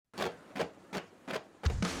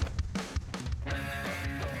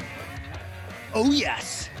Oh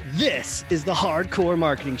yes, this is the Hardcore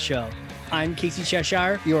Marketing Show. I'm Casey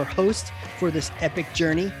Cheshire, your host for this epic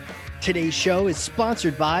journey. Today's show is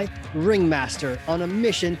sponsored by Ringmaster, on a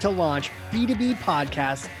mission to launch B2B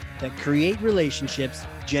podcasts that create relationships,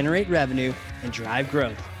 generate revenue, and drive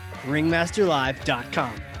growth.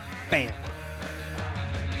 Ringmasterlive.com. Bam.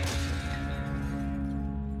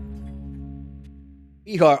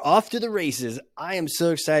 We are off to the races. I am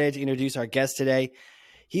so excited to introduce our guest today.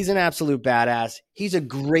 He's an absolute badass. He's a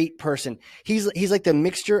great person. He's like the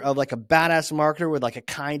mixture of like a badass marketer with like a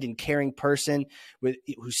kind and caring person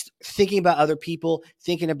who's thinking about other people,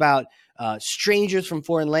 thinking about strangers from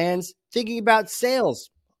foreign lands, thinking about sales,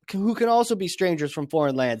 who can also be strangers from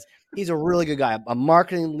foreign lands. He's a really good guy, a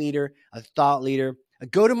marketing leader, a thought leader, a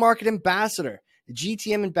go-to-market ambassador, a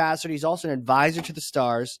GTM ambassador. He's also an advisor to the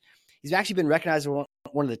stars. He's actually been recognized as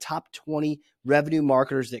one of the top 20 revenue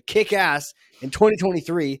marketers that kick ass in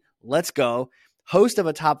 2023. Let's go. Host of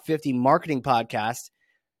a top 50 marketing podcast,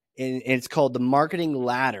 and it's called The Marketing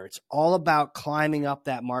Ladder. It's all about climbing up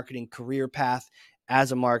that marketing career path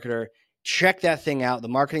as a marketer. Check that thing out, The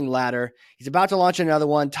Marketing Ladder. He's about to launch another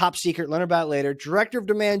one, top secret, learn about it later. Director of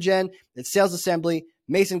Demand Gen at Sales Assembly,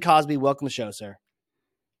 Mason Cosby. Welcome to the show, sir.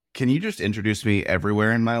 Can you just introduce me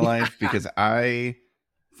everywhere in my life? Because I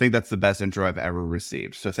think that's the best intro I've ever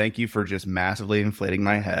received. So thank you for just massively inflating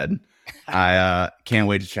my head. I can't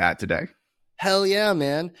wait to chat today. Hell yeah,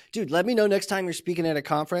 man. Dude, let me know next time you're speaking at a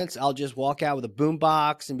conference. I'll just walk out with a boom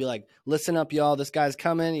box and be like, listen up, y'all. This guy's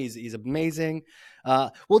coming. He's amazing.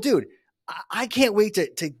 Well, dude, I can't wait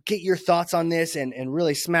to get your thoughts on this and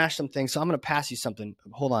really smash some things. So I'm going to pass you something.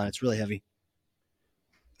 Hold on. It's really heavy.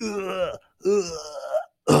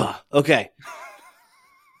 Okay.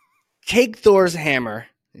 Take Thor's hammer.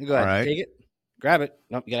 Go ahead. Right. Take it. Grab it.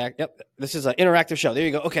 Nope, you gotta, yep. This is an interactive show. There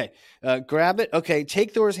you go. Okay. Grab it. Okay.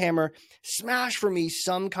 Take Thor's hammer. Smash for me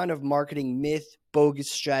some kind of marketing myth, bogus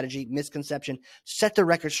strategy, misconception. Set the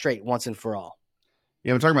record straight once and for all.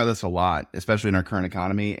 Yeah, we're talking about this a lot, especially in our current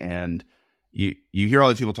economy. And you hear all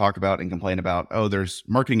these people talk about and complain about, oh, there's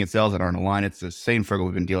marketing and sales that aren't aligned. It's the same struggle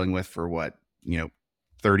we've been dealing with for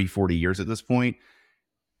 30, 40 years at this point.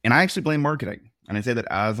 And I actually blame marketing. And I say that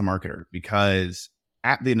as a marketer, because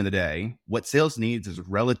at the end of the day, what sales needs is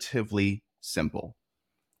relatively simple.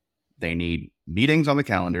 They need meetings on the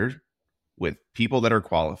calendar with people that are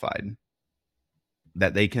qualified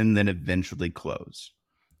that they can then eventually close.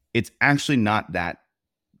 It's actually not that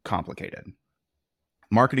complicated.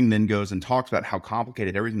 Marketing then goes and talks about how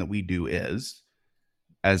complicated everything that we do is,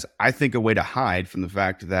 as I think a way to hide from the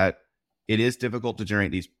fact that it is difficult to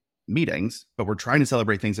generate these meetings, but we're trying to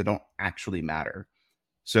celebrate things that don't actually matter.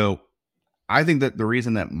 So I think that the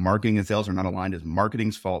reason that marketing and sales are not aligned is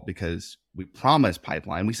marketing's fault, because we promise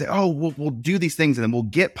pipeline. We say, oh, we'll do these things and then we'll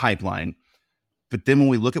get pipeline. But then when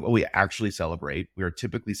we look at what we actually celebrate, we are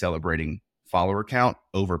typically celebrating follower count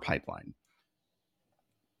over pipeline.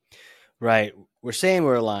 Right. We're saying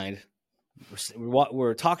we're aligned.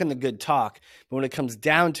 We're talking the good talk. But when it comes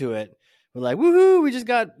down to it, we're like, woohoo, we just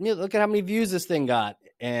got, look at how many views this thing got.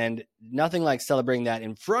 And nothing like celebrating that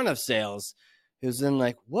in front of sales. It was then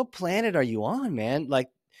like, what planet are you on, man? Like,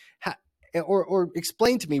 or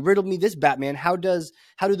explain to me, riddle me this, Batman. How do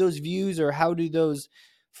those views or how do those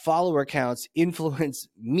follower counts influence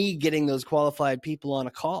me getting those qualified people on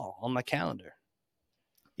a call on my calendar?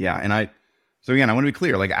 Yeah. And so again, I want to be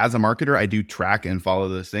clear, like as a marketer, I do track and follow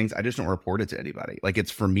those things. I just don't report it to anybody. Like it's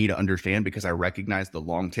for me to understand because I recognize the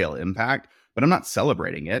long tail impact, but I'm not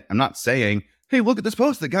celebrating it. I'm not saying, hey, look at this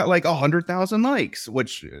post that got like 100,000 likes,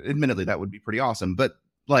 which admittedly that would be pretty awesome, but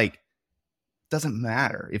like doesn't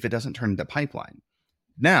matter if it doesn't turn into pipeline.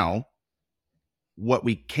 Now, what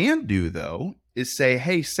we can do though is say,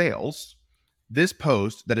 hey, sales, this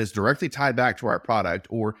post that is directly tied back to our product,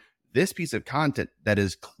 or this piece of content that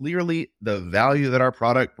is clearly the value that our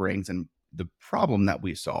product brings and the problem that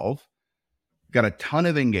we solve, got a ton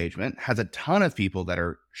of engagement, has a ton of people that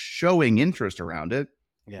are showing interest around it.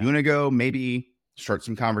 Yeah. You want to go maybe start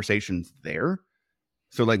some conversations there.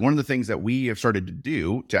 So like one of the things that we have started to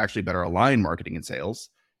do to actually better align marketing and sales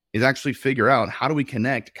is actually figure out, how do we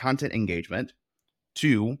connect content engagement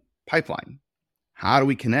to pipeline? How do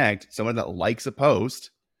we connect someone that likes a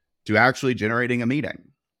post to actually generating a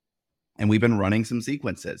meeting? And we've been running some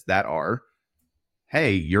sequences that are,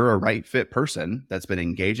 hey, you're a right fit person that's been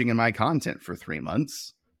engaging in my content for 3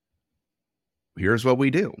 months. Here's what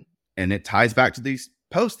we do. And it ties back to these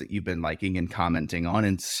posts that you've been liking and commenting on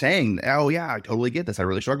and saying, oh yeah, I totally get this. I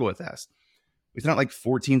really struggle with this. We sent out like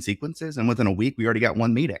 14 sequences, and within a week, we already got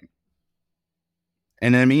one meeting.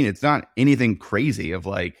 And I mean, it's not anything crazy of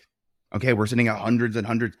like, Okay, we're sending out hundreds and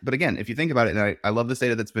hundreds. But again, if you think about it, and I love this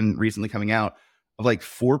data that's been recently coming out of like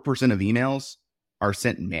 4% of emails are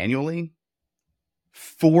sent manually.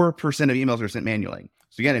 4% of emails are sent manually.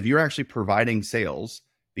 So again, if you're actually providing sales,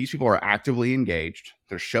 these people are actively engaged.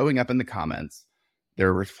 They're showing up in the comments.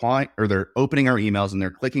 They're replying, or they're opening our emails, and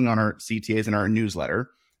they're clicking on our CTAs and our newsletter.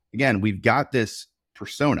 Again, we've got this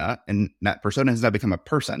persona, and that persona has now become a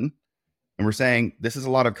person. And we're saying this is a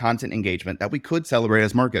lot of content engagement that we could celebrate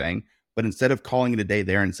as marketing, but instead of calling it a day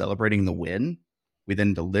there and celebrating the win, we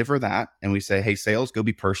then deliver that and we say, hey, sales, go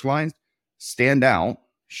be personalized, stand out,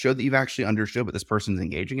 show that you've actually understood what this person's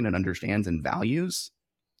engaging in and understands and values,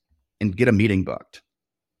 and get a meeting booked.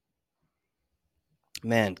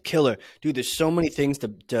 Man, killer. Dude, there's so many things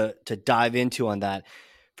to dive into on that.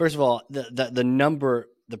 First of all,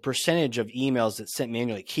 the percentage of emails that's sent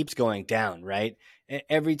manually keeps going down, right?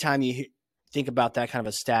 Every time you think about that kind of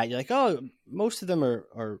a stat, you're like, oh, most of them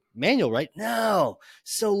are manual, right? No,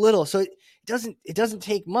 so little. So it doesn't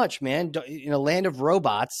take much, man. In a land of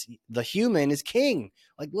robots, the human is king.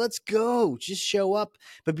 Like, let's go, just show up,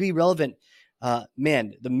 but be relevant.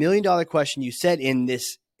 Man, the $1 million question you said in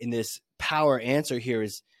this power answer here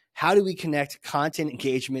is, how do we connect content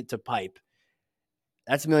engagement to pipe?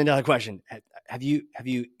 That's $1 million question. Have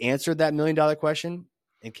you answered that $1 million question?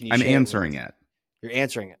 And can you? I'm answering it. You're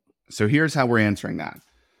answering it. So here's how we're answering that.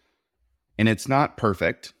 And it's not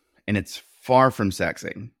perfect, and it's far from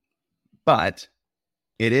sexy, but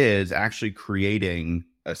it is actually creating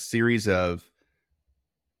a series of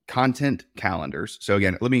content calendars. So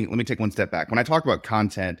again, let me take one step back. When I talk about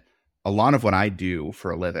content, a lot of what I do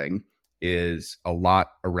for a living is a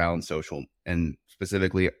lot around social, and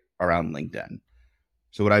specifically around LinkedIn.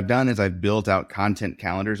 So what I've done is I've built out content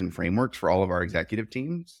calendars and frameworks for all of our executive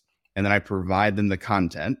teams, and then I provide them the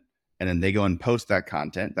content, and then they go and post that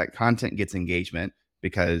content. That content gets engagement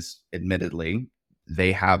because, admittedly,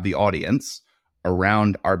 they have the audience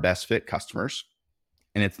around our best fit customers.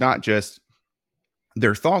 And it's not just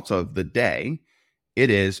their thoughts of the day. It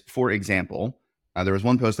is, for example, there was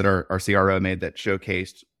one post that our CRO made that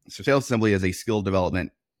showcased, so Sales Assembly is a skill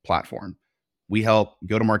development platform. We help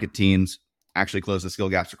go-to-market teams actually close the skill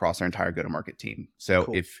gaps across their entire go-to-market team. So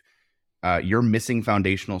cool. If you're missing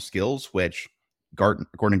foundational skills, which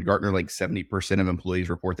according to Gartner, like 70% of employees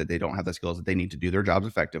report that they don't have the skills that they need to do their jobs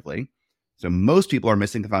effectively. So most people are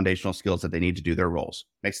missing the foundational skills that they need to do their roles.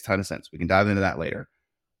 Makes a ton of sense. We can dive into that later.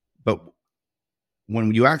 But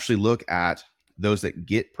when you actually look at those that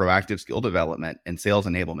get proactive skill development and sales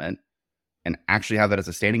enablement and actually have that as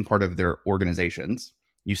a standing part of their organizations,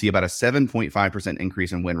 you see about a 7.5%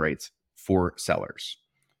 increase in win rates for sellers.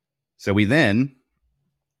 So we then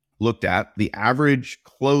looked at the average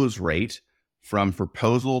close rate from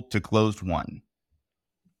proposal to closed won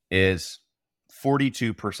is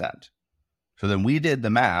 42%. So then we did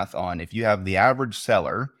the math on, if you have the average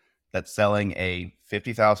seller that's selling a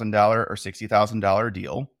 $50,000 or $60,000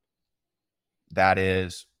 deal, that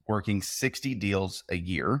is working 60 deals a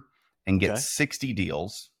year and gets 60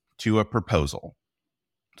 deals to a proposal.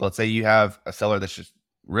 So let's say you have a seller that's just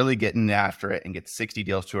really getting after it and gets 60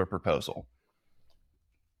 deals to a proposal.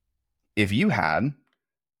 If you had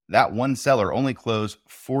that one seller only close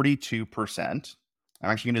 42%, I'm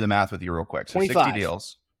actually going to do the math with you real quick. So 25. 60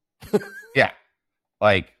 deals. Yeah.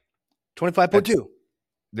 Like 25.2.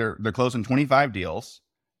 They're closing 25 deals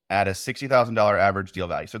at a $60,000 average deal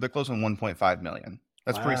value. So they're closing 1.5 million.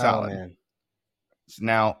 That's pretty solid. Man. So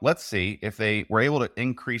now let's see if they were able to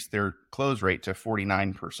increase their close rate to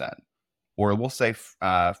 49%, or we'll say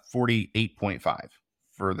 48.5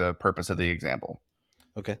 for the purpose of the example.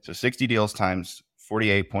 Okay. So 60 deals times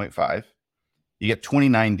 48.5, you get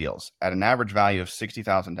 29 deals at an average value of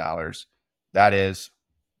 $60,000. That is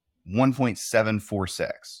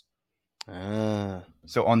 1.746.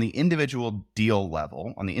 So on the individual deal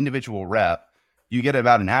level, on the individual rep, you get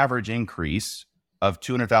about an average increase of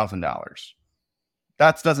 $200,000.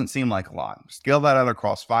 That doesn't seem like a lot. Scale that out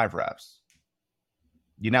across 5 reps.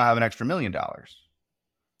 You now have an extra $1 million.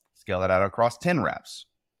 Scale that out across 10 reps.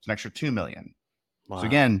 It's an extra $2 million. Wow. So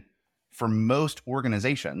again, for most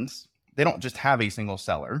organizations, they don't just have a single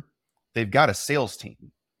seller. They've got a sales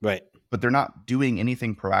team. Right. But they're not doing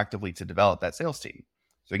anything proactively to develop that sales team.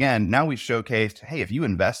 So again, now we've showcased, hey, if you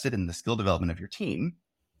invested in the skill development of your team,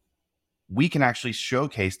 we can actually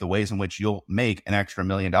showcase the ways in which you'll make an extra $1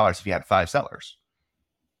 million if you had 5 sellers.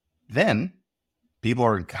 Then people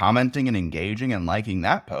are commenting and engaging and liking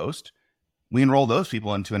that post. We enroll those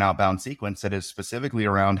people into an outbound sequence that is specifically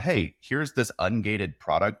around, hey, here's this ungated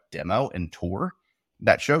product demo and tour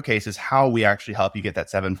that showcases how we actually help you get that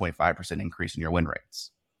 7.5% increase in your win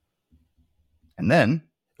rates. And then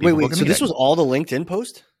Wait, people book wait. a So this meeting. was all the LinkedIn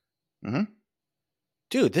post? Mm-hmm.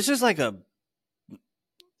 Dude, this is like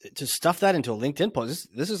to stuff that into a LinkedIn post.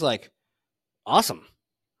 This is like awesome.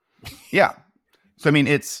 Yeah. So, I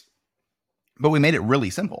mean, but we made it really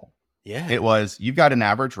simple. Yeah. It was, you've got an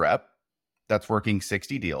average rep that's working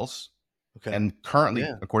 60 deals. Okay. And currently,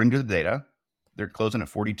 Yeah. according to the data, they're closing at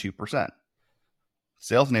 42%.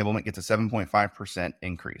 Sales enablement gets a 7.5%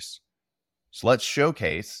 increase. So let's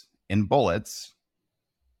showcase in bullets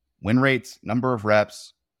win rates, number of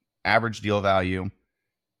reps, average deal value.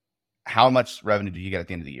 How much revenue do you get at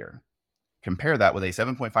the end of the year? Compare that with a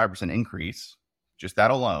 7.5% increase, just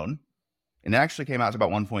that alone. And it actually came out to about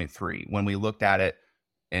 1.3 when we looked at it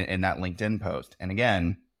in that LinkedIn post. And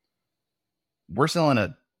again, we're selling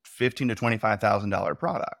a $15,000 to $25,000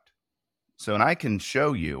 product. So, and I can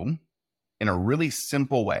show you in a really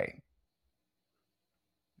simple way.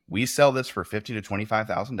 We sell this for $50,000 to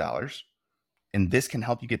 $25,000, and this can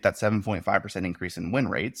help you get that 7.5% increase in win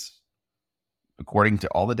rates, according to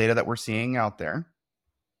all the data that we're seeing out there.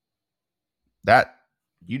 That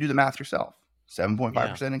you do the math yourself.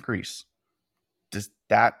 7.5% increase. Does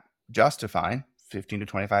that justify $15,000 to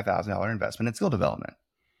 $25,000 investment in skill development?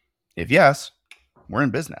 If yes, we're in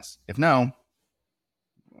business. If no,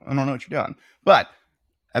 I don't know what you're doing. But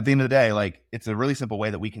at the end of the day, like, it's a really simple way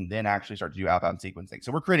that we can then actually start to do outbound sequencing.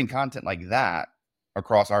 So we're creating content like that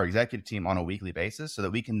across our executive team on a weekly basis so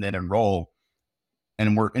that we can then enroll,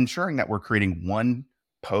 and we're ensuring that we're creating one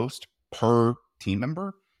post per team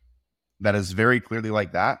member that is very clearly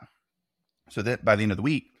like that. So that by the end of the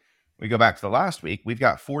week, we go back to the last week, we've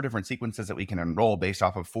got 4 different sequences that we can enroll based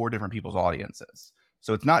off of 4 different people's audiences.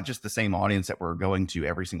 So it's not just the same audience that we're going to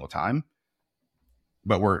every single time,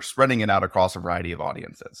 but we're spreading it out across a variety of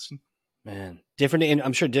audiences. Man, different. And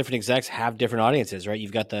I'm sure different execs have different audiences, right?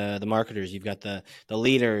 You've got the marketers, you've got the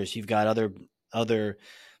leaders, you've got other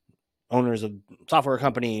owners of software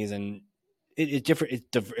companies, and it's different.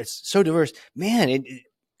 It's so diverse, man.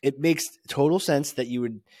 It makes total sense that you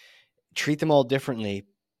would treat them all differently.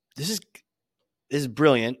 This is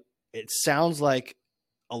brilliant. It sounds like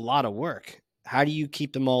a lot of work. How do you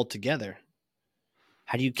keep them all together?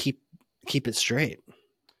 How do you keep it straight?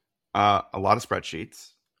 A lot of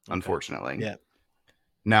spreadsheets, unfortunately. Yeah.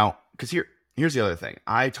 Now, because here's the other thing.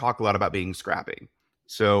 I talk a lot about being scrappy.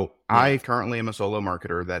 So I currently am a solo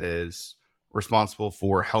marketer that is responsible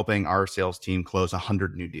for helping our sales team close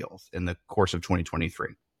 100 new deals in the course of 2023.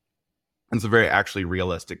 And it's a very actually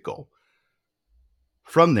realistic goal.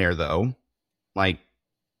 From there, though, like,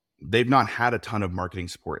 they've not had a ton of marketing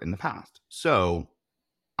support in the past. So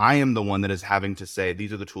I am the one that is having to say,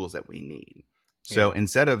 these are the tools that we need. So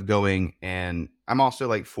instead of going, and I'm also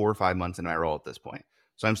like 4 or 5 months in my role at this point.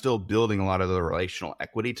 So I'm still building a lot of the relational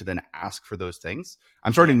equity to then ask for those things.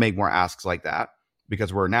 I'm starting to make more asks like that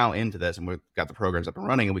because we're now into this and we've got the programs up and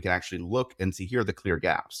running, and we can actually look and see, here are the clear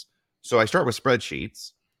gaps. So I start with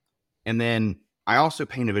spreadsheets, and then I also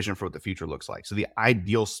paint a vision for what the future looks like. So the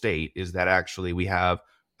ideal state is that actually we have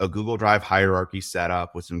a Google Drive hierarchy set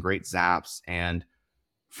up with some great zaps, and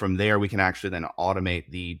from there we can actually then automate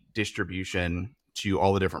the distribution to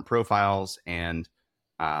all the different profiles, and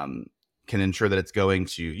can ensure that it's going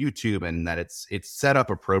to YouTube and that it's set up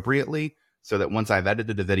appropriately, so that once I've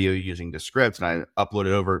edited the video using the script and I upload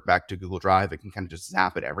it over back to Google Drive, it can kind of just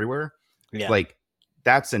zap it everywhere. Yeah. Like,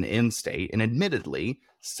 that's an end state. And admittedly,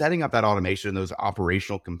 setting up that automation and those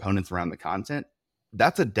operational components around the content,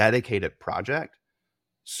 that's a dedicated project.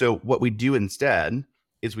 So what we do instead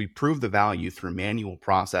is we prove the value through manual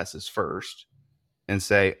processes first and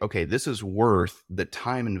say, okay, this is worth the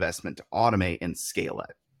time investment to automate and scale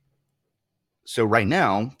it. So right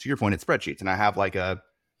now, to your point, it's spreadsheets, and I have like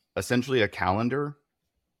essentially a calendar,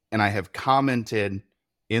 and I have commented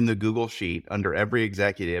in the Google Sheet under every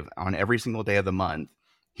executive on every single day of the month,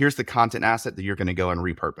 here's the content asset that you're going to go and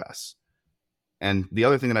repurpose. And the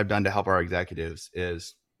other thing that I've done to help our executives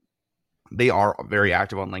is they are very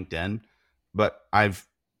active on LinkedIn, but I've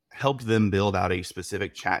helped them build out a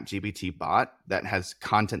specific ChatGPT bot that has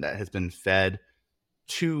content that has been fed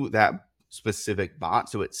to that specific bot.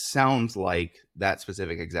 So it sounds like that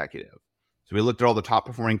specific executive. So we looked at all the top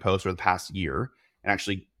performing posts over the past year and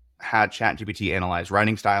actually had ChatGPT analyze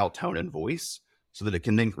writing style, tone, and voice so that it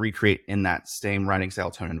can then recreate in that same writing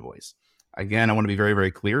style, tone, and voice. Again, I want to be very,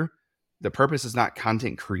 very clear. The purpose is not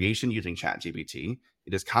content creation using ChatGPT.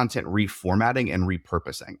 It is content reformatting and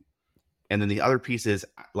repurposing. And then the other piece is,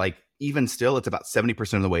 like, even still, it's about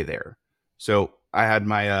 70% of the way there. So I had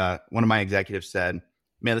my one of my executives said,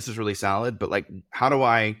 man, this is really solid, but like, how do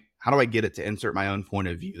I get it to insert my own point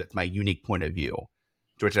of view? That's my unique point of view.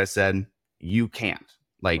 To which I said, you can't.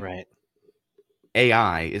 Like, right.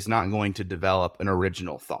 AI is not going to develop an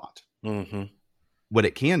original thought. Mm-hmm. What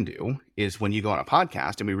it can do is when you go on a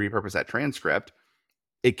podcast and we repurpose that transcript,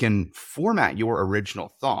 it can format your original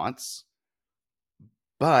thoughts.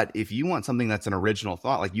 But if you want something that's an original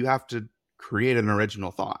thought, like you have to create an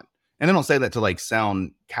original thought. And I don't say that to like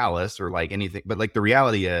sound callous or like anything, but like the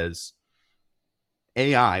reality is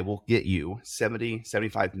AI will get you 70,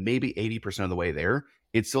 75, maybe 80% of the way there.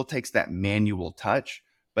 It still takes that manual touch,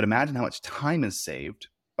 but imagine how much time is saved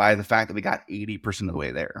by the fact that we got 80% of the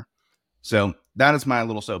way there. So that is my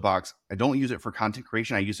little soapbox. I don't use it for content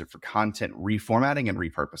creation. I use it for content reformatting and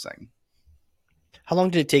repurposing. How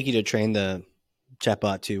long did it take you to train the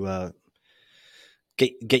chatbot to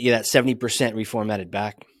get you that 70% reformatted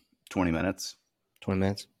back? 20 minutes. 20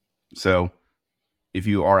 minutes. So if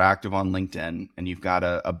you are active on LinkedIn and you've got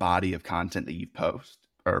a body of content that you've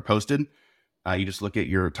posted, you just look at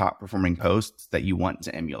your top performing posts that you want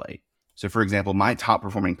to emulate. So for example, my top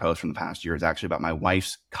performing post from the past year is actually about my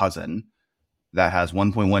wife's cousin that has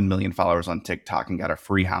 1.1 million followers on TikTok and got a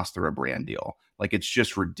free house through a brand deal. Like, it's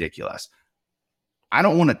just ridiculous. I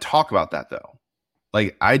don't want to talk about that though.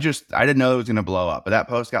 Like, I didn't know it was going to blow up, but that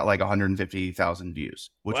post got like 150,000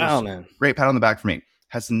 views, which was man. Great pat on the back for me.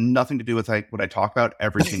 Has nothing to do with like what I talk about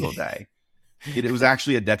every single day. It was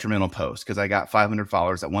actually a detrimental post because I got 500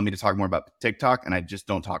 followers that want me to talk more about TikTok, and I just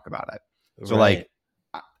don't talk about it. So like,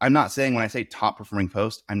 I'm not saying when I say top performing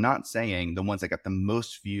post, I'm not saying the ones that got the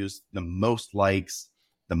most views, the most likes,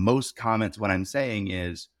 the most comments. What I'm saying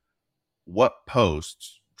is what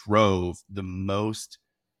posts drove the most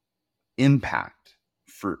impact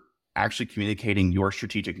for actually communicating your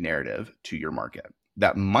strategic narrative to your market.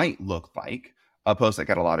 That might look like a post that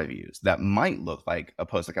got a lot of views. That might look like a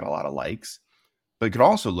post that got a lot of likes, but it could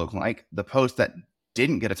also look like the post that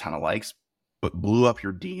didn't get a ton of likes, but blew up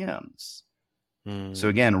your DMs. So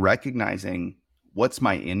again, recognizing what's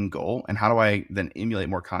my end goal and how do I then emulate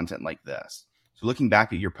more content like this. So looking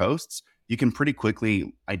back at your posts, you can pretty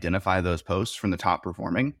quickly identify those posts from the top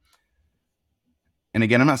performing. And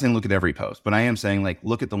again, I'm not saying look at every post, but I am saying like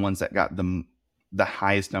look at the ones that got the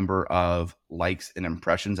highest number of likes and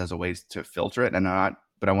impressions as a way to filter it.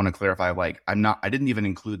 But I want to clarify, like I didn't even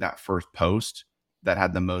include that first post that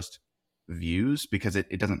had the most views because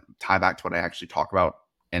it doesn't tie back to what I actually talk about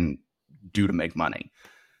and do to make money.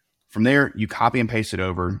 From there, you copy and paste it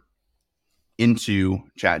over into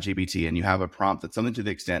ChatGPT, and you have a prompt that's something to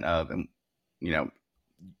the extent of, and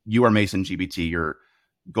you are Mason GPT. Your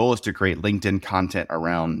goal is to create LinkedIn content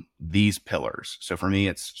around these pillars. So for me,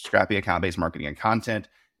 it's scrappy account-based marketing and content.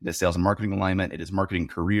 It is sales and marketing alignment. It is marketing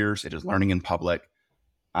careers. It is learning in public.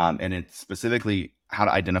 And it's specifically how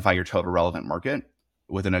to identify your total relevant market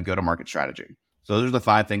within a go-to-market strategy. So those are the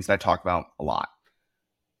 5 things that I talk about a lot.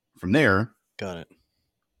 From there, got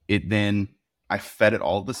it. Then I fed it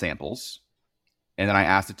all of the samples, and then I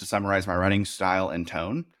asked it to summarize my writing style and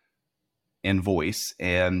tone and voice,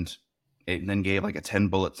 and it then gave like a 10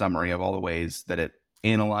 bullet summary of all the ways that it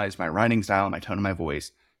analyzed my writing style, my tone, and my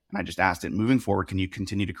voice. And I just asked it, moving forward, can you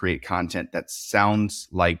continue to create content that sounds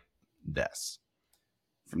like this?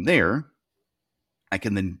 From there, I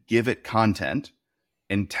can then give it content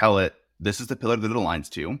and tell it, this is the pillar that it aligns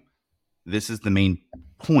to. This is the main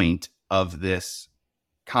point of this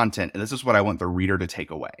content, and this is what I want the reader to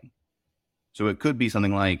take away. So it could be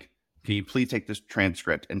something like, can you please take this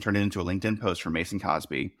transcript and turn it into a LinkedIn post for Mason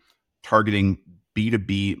Cosby, targeting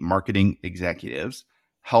B2B marketing executives,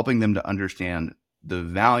 helping them to understand the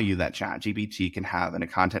value that ChatGPT can have in a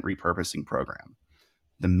content repurposing program.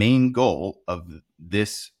 The main goal of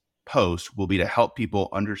this post will be to help people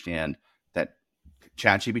understand that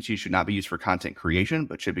ChatGPT should not be used for content creation,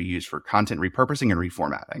 but should be used for content repurposing and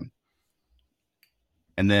reformatting.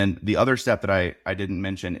 And then the other step that I didn't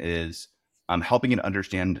mention is helping it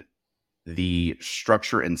understand the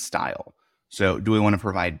structure and style. So do we want to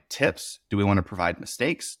provide tips? Do we want to provide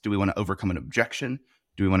mistakes? Do we want to overcome an objection?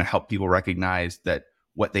 Do we want to help people recognize that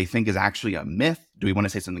what they think is actually a myth? Do we want to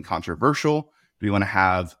say something controversial? Do we want to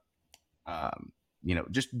have,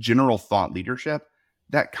 just general thought leadership?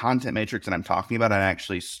 That content matrix that I'm talking about, I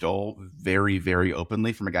actually stole very, very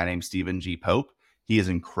openly from a guy named Stephen G. Pope. He is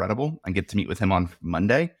incredible. I get to meet with him on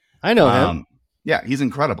Monday. I know him. Yeah, he's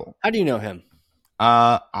incredible. How do you know him?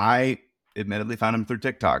 I admittedly found him through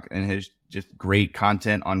TikTok and his just great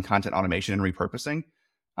content on content automation and repurposing.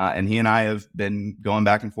 And he and I have been going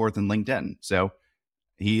back and forth in LinkedIn. So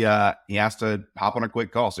he asked to hop on a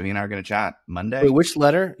quick call. So he and I are going to chat Monday. Wait, which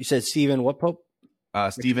letter? You said Stephen what Pope?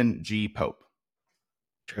 Stephen G. Pope.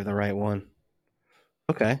 You're the right one.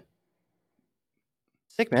 Okay.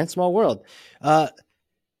 Sick, man. Small world.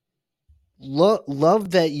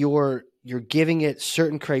 Love that you're you're giving it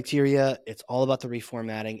certain criteria. It's all about the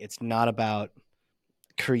reformatting. It's not about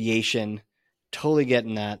creation. Totally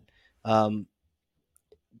getting that.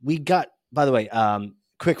 We got, by the way,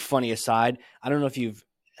 quick funny aside. I don't know if you've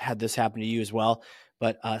had this happen to you as well,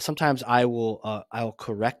 but sometimes I'll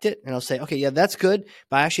correct it and I'll say, okay, yeah, that's good,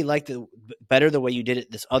 but I actually liked it better the way you did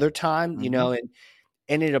it this other time,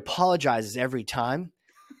 and it apologizes every time.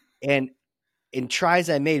 And tries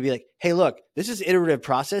I made to be like, hey, look, this is iterative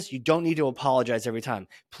process. You don't need to apologize every time.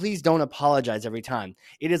 Please don't apologize every time.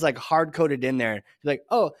 It is like hard coded in there. You're like,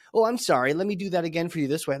 oh, I'm sorry. Let me do that again for you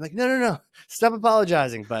this way. I'm like, no. Stop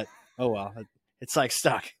apologizing. But oh well, it's like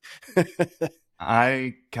stuck.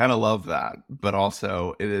 I kind of love that, but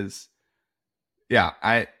also it is, yeah,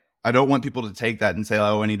 I don't want people to take that and say,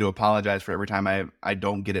 oh, I need to apologize for every time I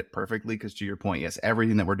don't get it perfectly. Because to your point, yes,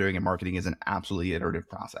 everything that we're doing in marketing is an absolutely iterative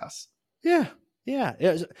process. Yeah.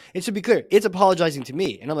 It should be clear. It's apologizing to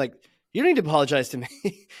me. And I'm like, you don't need to apologize to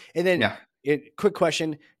me. And then quick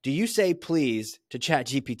question. Do you say please to Chat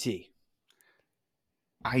GPT?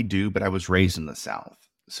 I do, but I was raised in the South.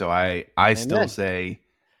 So I still say,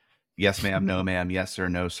 yes, ma'am, no, ma'am, yes, sir,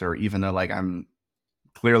 no, sir, even though like I'm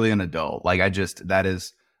clearly an adult. Like that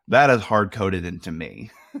is hard coded into me.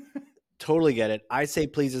 Totally get it. I say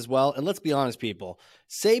please as well. And let's be honest, people,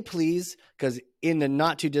 say please, because in the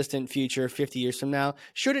not too distant future, 50 years from now,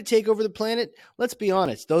 should it take over the planet? Let's be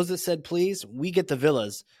honest. Those that said please, we get the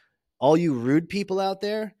villas. All you rude people out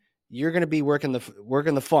there, you're going to be working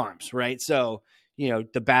the farms, right? So,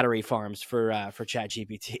 the battery farms for Chat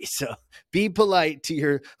GPT. So be polite to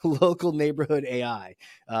your local neighborhood AI.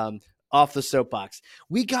 Off the soapbox.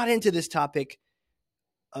 We got into this topic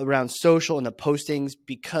around social and the postings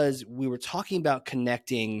because we were talking about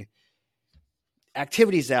connecting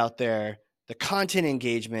activities out there, the content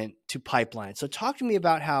engagement to pipeline. So talk to me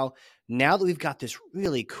about how now that we've got this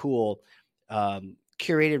really cool curated,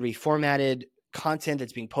 reformatted content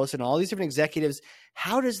that's being posted on all these different executives,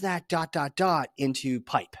 how does that ... into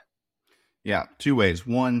pipe? Yeah, two ways.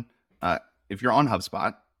 One, if you're on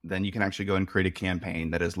HubSpot, then you can actually go and create a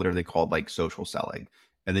campaign that is literally called like social selling.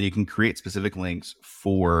 And then you can create specific links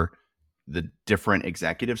for the different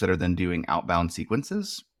executives that are then doing outbound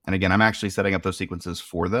sequences. And again, I'm actually setting up those sequences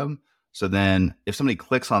for them. So then if somebody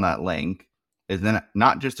clicks on that link, it's then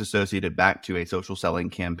not just associated back to a social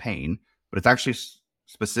selling campaign, but it's actually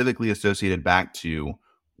specifically associated back to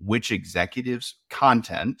which executives'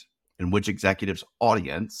 content and which executives'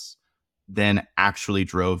 audience then actually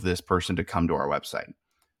drove this person to come to our website.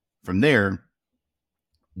 From there,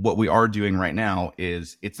 what we are doing right now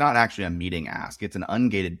is it's not actually a meeting ask. It's an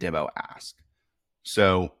ungated demo ask.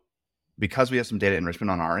 So because we have some data enrichment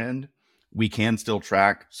on our end, we can still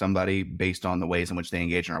track somebody based on the ways in which they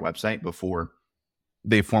engage in our website before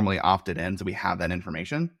they formally opted in. So we have that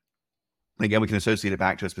information. And again, we can associate it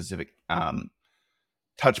back to a specific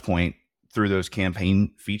touch point through those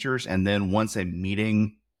campaign features. And then once a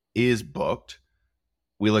meeting is booked,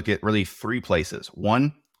 we look at really three places.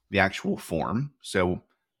 One, the actual form. So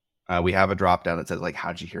we have a drop down that says like,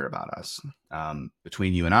 how'd you hear about us?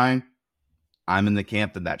 Between you and I'm in the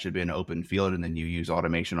camp that should be an open field, and then you use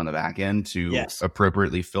automation on the back end to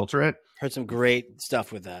appropriately filter it. Heard some great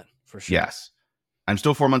stuff with that for sure. Yes. I'm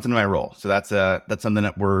still 4 months into my role. So that's something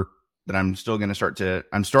that I'm still going to start to,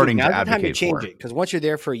 I'm starting to advocate for. Now's the time to change it, because once you're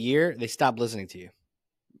there for a year, they stop listening to you.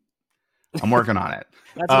 I'm working on it.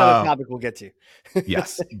 That's another topic we'll get to.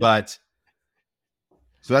 Yes. But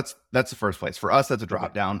so that's the first place. For us, that's a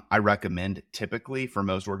drop down. I recommend typically for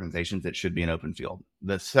most organizations, it should be an open field.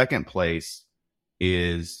 The second place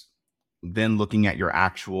is then looking at your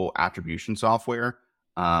actual attribution software.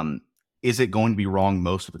 Is it going to be wrong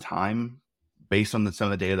most of the time based on some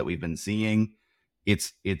of the data that we've been seeing?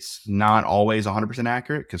 It's not always 100%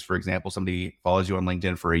 accurate, because, for example, somebody follows you on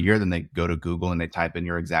LinkedIn for a year, then they go to Google and they type in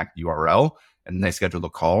your exact URL and then they schedule a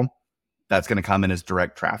call. That's going to come in as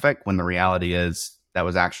direct traffic, when the reality is that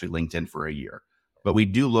was actually LinkedIn for a year. But we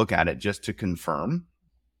do look at it just to confirm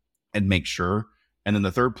and make sure. And then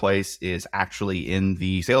the third place is actually in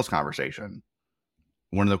the sales conversation.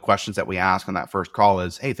 One of the questions that we ask on that first call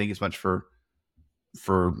is, hey, thank you so much for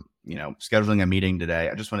scheduling a meeting today.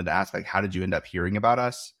 I just wanted to ask, like, how did you end up hearing about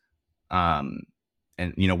us? And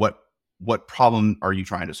what problem are you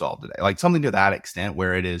trying to solve today? Like something to that extent,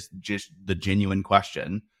 where it is just the genuine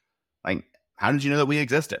question. Like, how did you know that we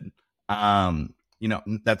existed?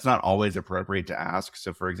 That's not always appropriate to ask.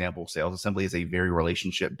 So for example, Sales Assembly is a very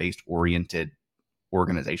relationship-based oriented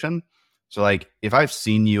organization. So like, if I've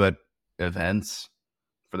seen you at events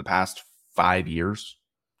for the past 5 years,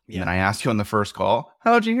 and then I ask you on the first call,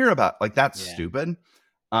 how did you hear about? Like, that's stupid.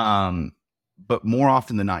 but more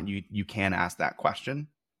often than not, you can ask that question.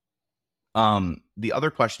 The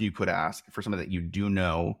other question you could ask for somebody that you do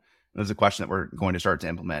know, and this is a question that we're going to start to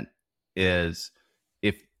implement, is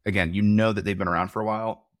if, again, you know that they've been around for a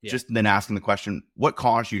while, Yeah. just then asking the question, what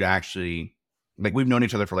caused you to actually, like, we've known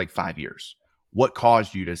each other for like 5 years. What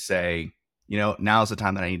caused you to say, now's the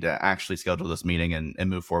time that I need to actually schedule this meeting and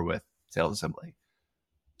move forward with sales assembly?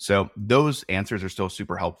 So those answers are still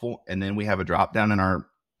super helpful. And then we have a drop down in our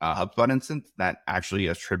HubSpot instance that actually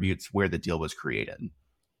attributes where the deal was created.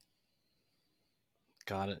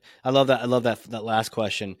 Got it. I love that. I love that last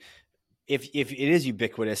question. If it is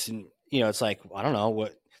ubiquitous, and it's like, I don't know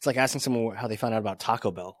what it's like asking someone how they found out about Taco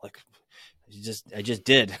Bell. Like, I just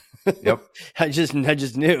did. Yep. I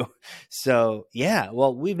just knew. So yeah.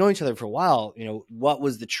 Well, we've known each other for a while. What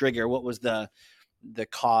was the trigger? What was the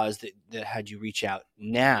cause that had you reach out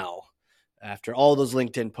now after all those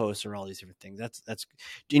LinkedIn posts or all these different things? That's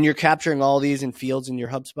and you're capturing all these in fields in your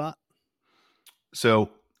HubSpot. So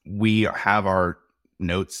we have our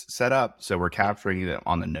notes set up. So we're capturing it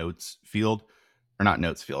on the notes field, or not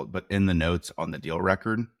notes field, but in the notes on the deal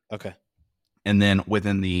record. Okay. And then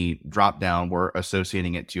within the drop down, we're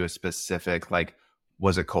associating it to a specific, like,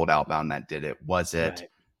 was it cold outbound that did it? Was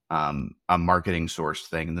it a marketing source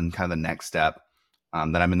thing? And then kind of the next step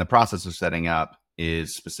that I'm in the process of setting up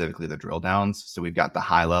is specifically the drill downs. So we've got the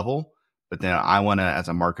high level, but then I want to, as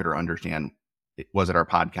a marketer, understand, was it our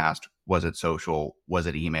podcast? Was it social? Was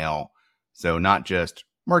it email? So not just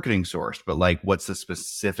marketing source, but like, what's the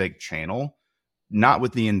specific channel? Not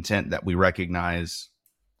with the intent that we recognize,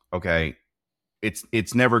 okay,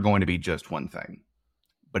 it's never going to be just one thing,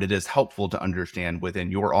 but it is helpful to understand within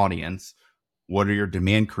your audience, what are your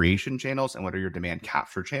demand creation channels and what are your demand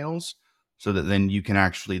capture channels, so that then you can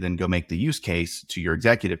actually then go make the use case to your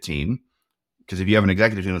executive team. Because if you have an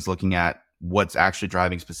executive team that's looking at what's actually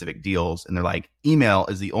driving specific deals, and they're like, email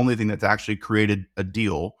is the only thing that's actually created a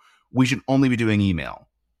deal, we should only be doing email.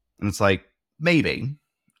 And it's like, maybe,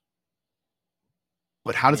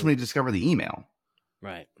 but how does somebody discover the email?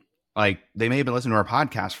 Right. Like, they may have been listening to our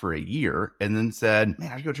podcast for a year and then said,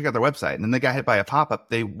 man, I should go check out their website. And then they got hit by a pop-up.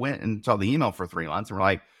 They went and saw the email for 3 months and were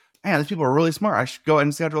like, man, these people are really smart. I should go ahead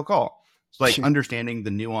and schedule a call. So like understanding the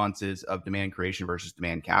nuances of demand creation versus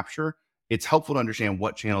demand capture, it's helpful to understand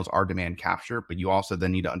what channels are demand capture, but you also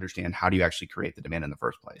then need to understand, how do you actually create the demand in the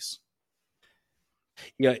first place?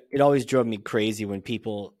 It always drove me crazy when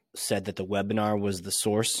people said that the webinar was the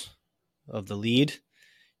source of the lead.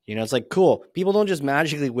 It's like, cool. People don't just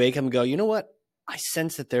magically wake up and go, you know what? I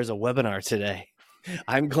sense that there's a webinar today.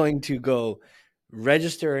 I'm going to go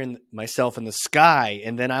register myself in the sky,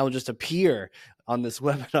 and then I will just appear on this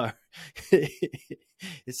webinar. The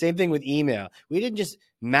same thing with email. We didn't just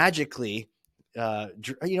magically,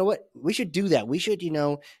 you know what? We should do that. We should,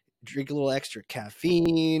 drink a little extra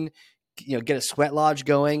caffeine, get a sweat lodge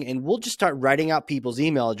going, and we'll just start writing out people's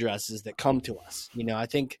email addresses that come to us. I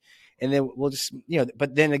think. And then we'll just,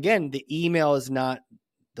 but then again, the email is not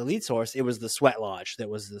the lead source. It was the sweat lodge that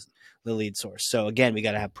was the lead source. So again, we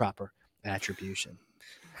got to have proper attribution.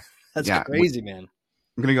 That's crazy, man.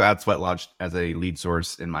 I'm going to go add sweat lodge as a lead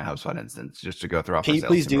source in my HubSpot instance, just to go through. Can you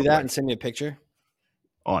please do that and send me a picture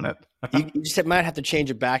on it? You just might have to change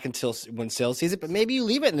it back until when sales sees it, but maybe you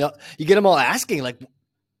leave it and you get them all asking like,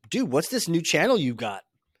 dude, what's this new channel you got?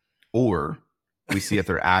 Or we see if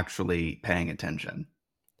they're actually paying attention.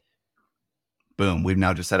 Boom, we've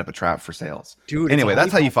now just set up a trap for sales. Dude, anyway,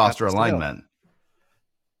 that's how you foster alignment.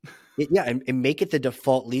 And make it the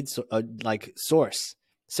default lead source.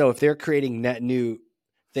 So if they're creating net new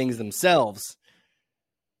things themselves,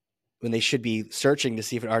 when they should be searching to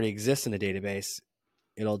see if it already exists in the database,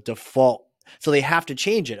 it'll default. So they have to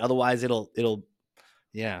change it. Otherwise it'll.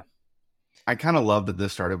 I kind of love that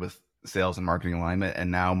this started with sales and marketing alignment, and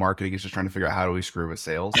now marketing is just trying to figure out, how do we screw with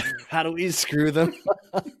sales? How do we screw them?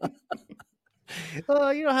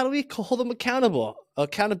 How do we hold them accountable?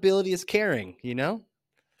 Accountability is caring,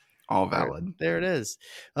 All valid. There it is.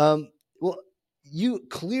 Well, you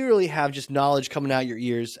clearly have just knowledge coming out your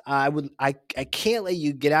ears. I can't let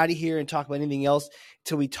you get out of here and talk about anything else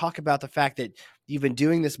until we talk about the fact that you've been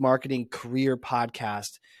doing this marketing career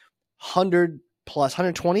podcast,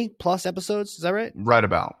 120 plus episodes. Is that right? Right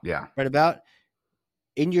about. Yeah. Right about.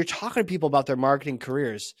 And you're talking to people about their marketing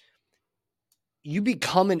careers. You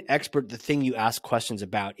become an expert, the thing you ask questions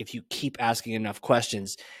about, if you keep asking enough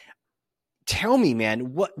questions. Tell me,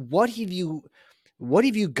 man, what have you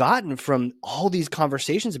gotten from all these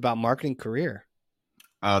conversations about marketing career?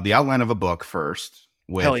 The outline of a book first.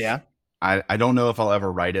 Hell yeah. I don't know if I'll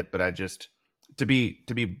ever write it, but I just, to be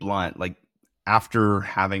blunt, like, after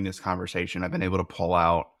having this conversation, I've been able to pull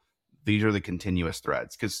out these are the continuous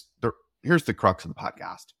threads. Because here's the crux of the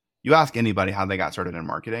podcast. You ask anybody how they got started in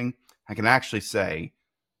marketing, I can actually say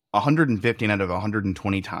 115 out of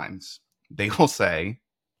 120 times, they will say,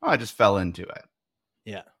 oh, I just fell into it.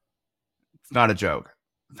 Yeah. It's not a joke.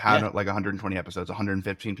 I've had like 120 episodes,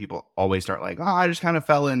 115 people always start like, oh, I just kind of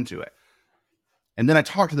fell into it. And then I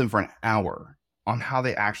talk to them for an hour on how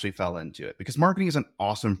they actually fell into it, because marketing is an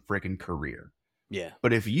awesome freaking career. Yeah.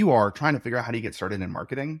 But if you are trying to figure out how do you get started in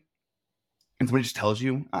marketing and somebody just tells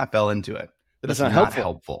you, I fell into it, that's not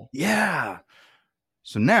helpful. Yeah.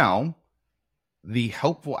 So now the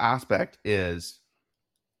helpful aspect is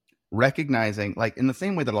recognizing, like, in the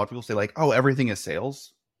same way that a lot of people say, like, oh, everything is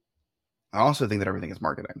sales. I also think that everything is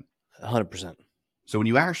marketing. 100%. So when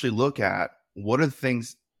you actually look at what are the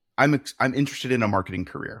things I'm interested in a marketing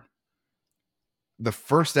career, the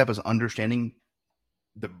first step is understanding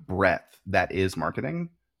the breadth that is marketing,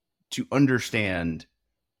 to understand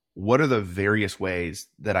what are the various ways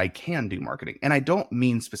that I can do marketing. And I don't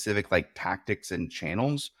mean specific like tactics and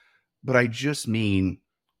channels, but I just mean,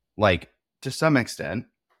 like, to some extent,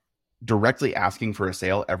 directly asking for a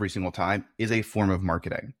sale every single time is a form of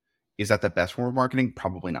marketing. Is that the best form of marketing?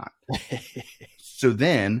 Probably not. So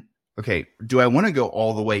then, okay, do I want to go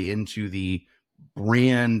all the way into the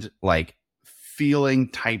brand, like, feeling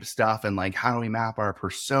type stuff, and like, how do we map our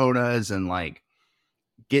personas, and like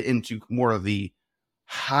get into more of the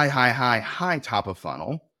high top of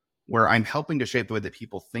funnel where I'm helping to shape the way that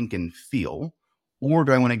people think and feel? Or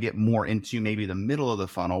do I want to get more into maybe the middle of the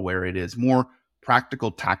funnel where it is more practical,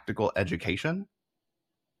 tactical education?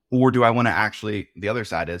 Or do I want to actually, the other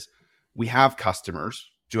side is, we have customers.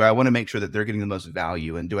 Do I want to make sure that they're getting the most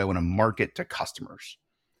value? And do I want to market to customers?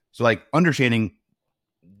 So, like, understanding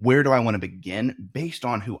where do I want to begin based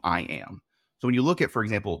on who I am. So when you look at, for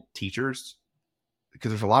example, teachers,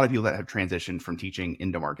 because there's a lot of people that have transitioned from teaching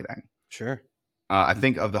into marketing. Sure. I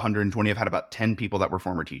think of the 120, I've had about 10 people that were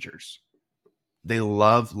former teachers. They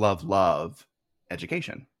love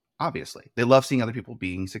education. Obviously, they love seeing other people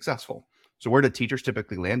being successful. So where do teachers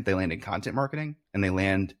typically land? They land in content marketing and they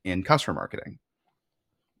land in customer marketing.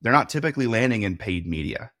 They're not typically landing in paid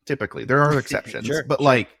media. Typically, there are exceptions, but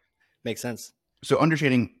like, makes sense. So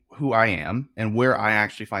understanding who I am and where I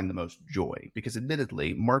actually find the most joy, because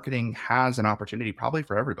admittedly, marketing has an opportunity probably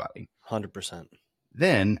for everybody. 100%.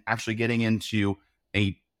 Then actually getting into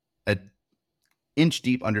a inch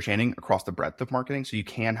deep understanding across the breadth of marketing, so you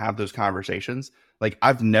can have those conversations. Like,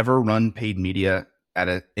 I've never run paid media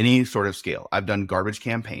at any sort of scale. I've done garbage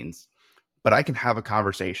campaigns, but I can have a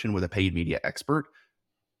conversation with a paid media expert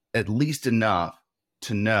at least enough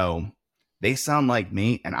to know they sound like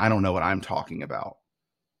me and I don't know what I'm talking about.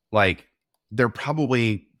 Like, they're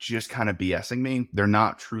probably just kind of BSing me. They're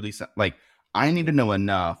not truly like, I need to know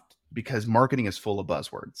enough, because marketing is full of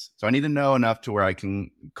buzzwords. So I need to know enough to where I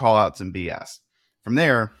can call out some BS. From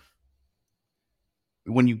there,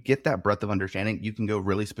 when you get that breadth of understanding, you can go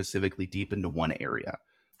really specifically deep into one area.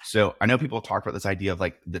 So I know people talk about this idea of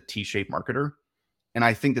like the T-shaped marketer, and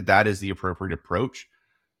I think that that is the appropriate approach.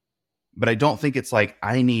 But I don't think it's like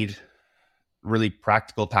I need really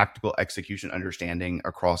practical, tactical execution understanding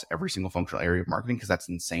across every single functional area of marketing, because that's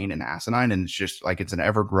insane and asinine. And it's just like, it's an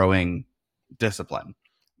ever growing discipline.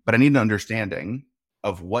 But I need an understanding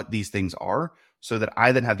of what these things are, so that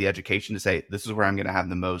I then have the education to say, this is where I'm going to have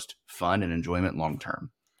the most fun and enjoyment long term.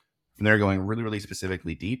 And they're going really, really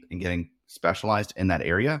specifically deep and getting specialized in that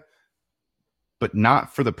area, but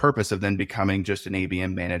not for the purpose of then becoming just an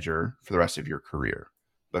ABM manager for the rest of your career,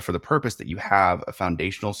 but for the purpose that you have a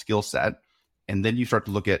foundational skill set. And then you start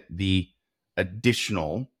to look at the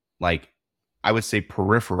additional, like, I would say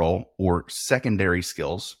peripheral or secondary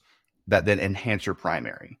skills that then enhance your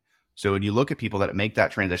primary. So when you look at people that make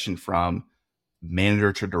that transition from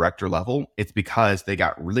manager to director level, it's because they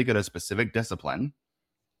got really good at a specific discipline,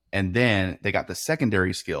 and then they got the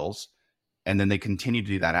secondary skills, and then they continue to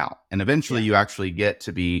do that out. And eventually you actually get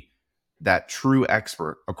to be that true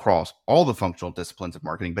expert across all the functional disciplines of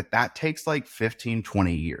marketing. But that takes like 15,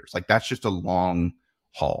 20 years. Like, that's just a long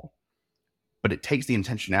haul. But it takes the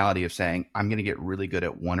intentionality of saying, I'm going to get really good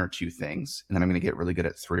at one or two things, and then I'm going to get really good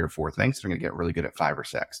at three or four things, and I'm going to get really good at 5 or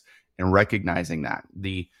 6. And recognizing that.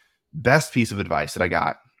 The best piece of advice that I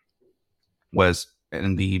got was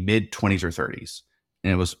in the mid 20s or 30s.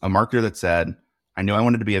 And it was a marketer that said, I knew I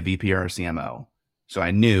wanted to be a VP or a CMO. So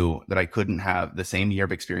I knew that I couldn't have the same year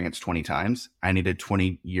of experience 20 times. I needed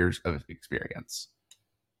 20 years of experience.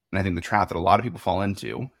 And I think the trap that a lot of people fall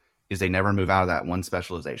into is they never move out of that one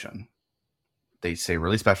specialization. They say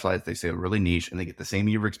really specialized, they say really niche, and they get the same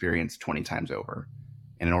year of experience 20 times over.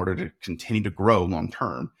 And in order to continue to grow long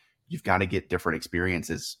term, You've got to get different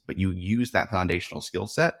experiences, but you use that foundational skill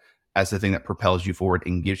set as the thing that propels you forward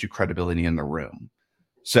and gives you credibility in the room.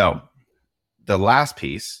 So the last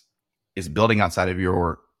piece is building outside of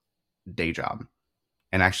your day job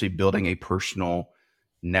and actually building a personal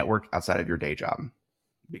network outside of your day job,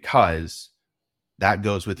 because that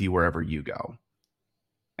goes with you wherever you go.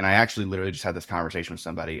 And I actually literally just had this conversation with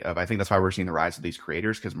somebody of, I think that's why we're seeing the rise of these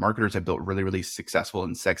creators, because marketers have built really, really successful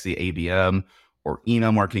and sexy ABM or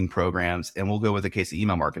email marketing programs. And we'll go with the case of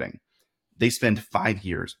email marketing. They spend 5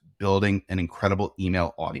 years building an incredible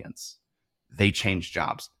email audience. They change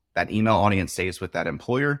jobs. That email audience stays with that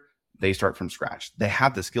employer. They start from scratch. They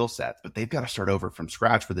have the skill set, but they've got to start over from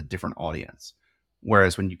scratch with a different audience.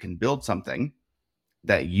 Whereas when you can build something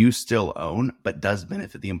that you still own, but does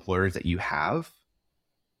benefit the employers that you have,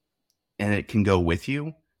 and it can go with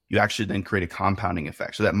you, you actually then create a compounding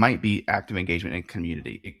effect. So that might be active engagement in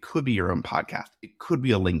community. It could be your own podcast. It could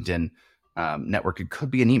be a LinkedIn network. It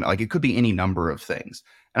could be an email. Like, it could be any number of things.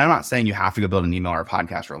 And I'm not saying you have to go build an email or a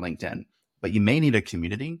podcast or a LinkedIn, but you may need a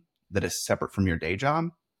community that is separate from your day job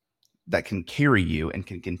that can carry you and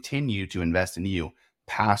can continue to invest in you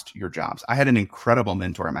past your jobs. I had an incredible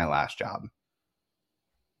mentor in my last job.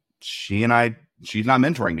 She's not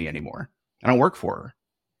mentoring me anymore. I don't work for her.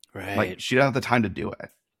 Right. Like, she doesn't have the time to do it.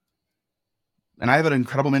 And I have an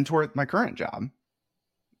incredible mentor at my current job,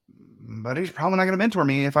 but he's probably not going to mentor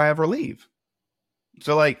me if I ever leave.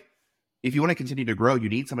 So, like, if you want to continue to grow, you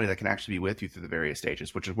need somebody that can actually be with you through the various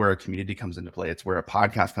stages, which is where a community comes into play. It's where a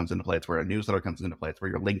podcast comes into play. It's where a newsletter comes into play. It's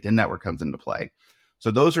where your LinkedIn network comes into play.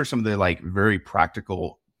 So those are some of the, like, very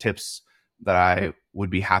practical tips that I would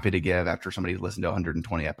be happy to give after somebody's listened to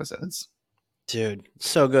 120 episodes. Dude,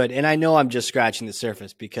 so good. And I know I'm just scratching the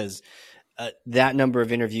surface, because that number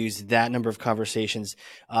of interviews, that number of conversations,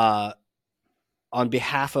 on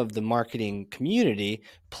behalf of the marketing community,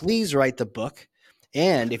 please write the book.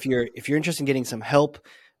 And if you're interested in getting some help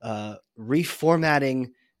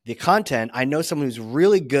reformatting the content, I know someone who's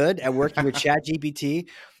really good at working with ChatGPT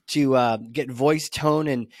to get voice tone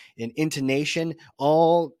and intonation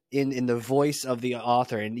all in the voice of the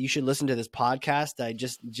author. And you should listen to this podcast I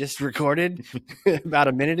just recorded about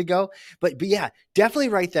a minute ago. But yeah, definitely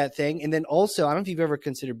write that thing. And then also, I don't know if you've ever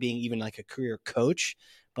considered being even like a career coach,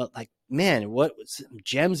 but like, man, what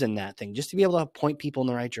gems in that thing, just to be able to point people in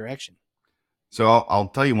the right direction. So I'll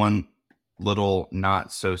tell you one little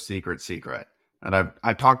not so secret that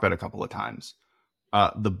I've talked about a couple of times.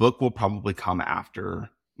 The book will probably come after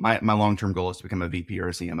my long-term goal is to become a VP or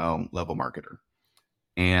a CMO level marketer.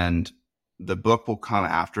 And the book will come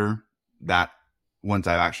after that, once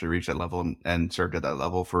I've actually reached that level and served at that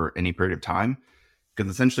level for any period of time.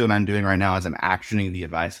 Because essentially what I'm doing right now is I'm actioning the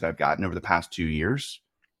advice that I've gotten over the past 2 years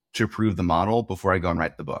to prove the model before I go and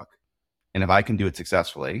write the book. And if I can do it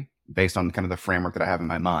successfully based on kind of the framework that I have in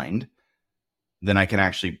my mind, then I can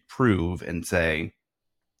actually prove and say,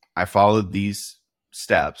 I followed these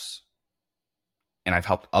steps and I've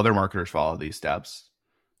helped other marketers follow these steps.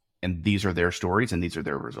 And these are their stories and these are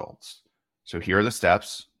their results. So here are the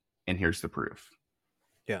steps and here's the proof.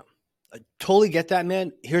 Yeah, I totally get that,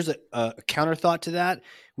 man. Here's a counter thought to that,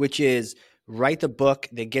 which is write the book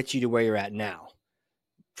that gets you to where you're at now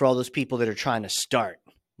for all those people that are trying to start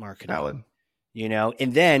marketing. Valid. You know,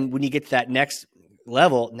 and then when you get to that next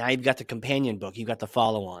level, now you've got the companion book, you've got the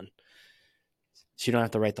follow on. So you don't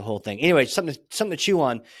have to write the whole thing. Anyway, something to chew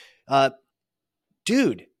on.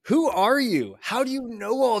 Dude, who are you? How do you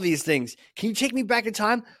know all these things? Can you take me back in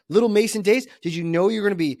time? Little Mason days? Did you know you're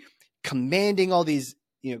going to be commanding all these,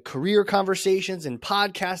 career conversations and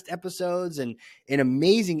podcast episodes and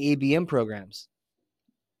amazing ABM programs?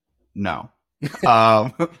 No.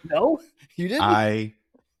 No, you didn't?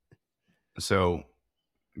 So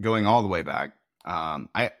going all the way back,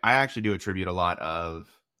 I actually do attribute a lot of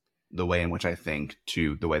the way in which I think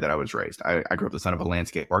to the way that I was raised. I grew up the son of a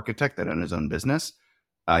landscape architect that owned his own business.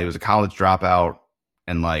 He was a college dropout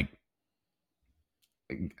and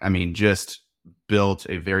just built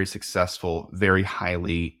a very successful, very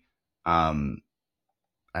highly, I'll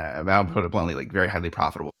put it bluntly, very highly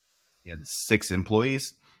profitable. He had 6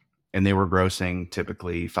 employees and they were grossing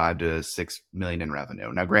typically 5 to 6 million in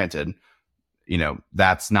revenue. Now, granted,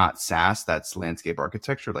 that's not SaaS, that's landscape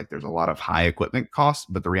architecture. There's a lot of high equipment costs,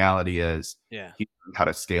 but the reality is he learned how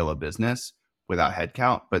to scale a business without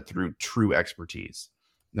headcount, but through true expertise.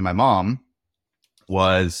 Then my mom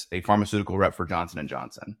was a pharmaceutical rep for Johnson &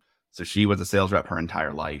 Johnson. So she was a sales rep her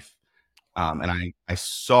entire life. And I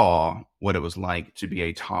saw what it was like to be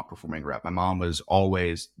a top performing rep. My mom was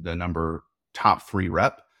always the top 3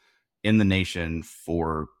 rep in the nation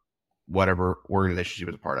for whatever organization she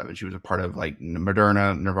was a part of. And she was a part of like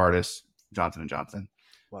Moderna, Novartis, Johnson and Johnson,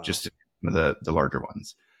 Wow. just the larger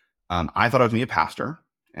ones. I thought I was going to be a pastor,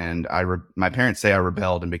 and my parents say I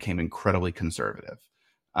rebelled and became incredibly conservative.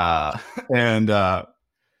 And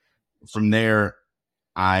from there,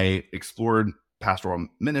 I explored pastoral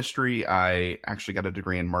ministry. I actually got a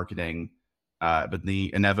degree in marketing, but the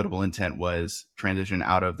inevitable intent was transition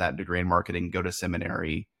out of that degree in marketing, go to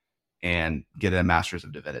seminary, and get a master's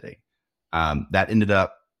of divinity. That ended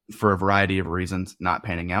up, for a variety of reasons, not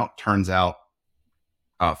panning out. Turns out,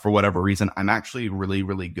 for whatever reason, I'm actually really,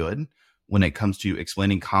 really good when it comes to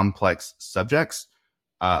explaining complex subjects.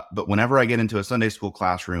 But whenever I get into a Sunday school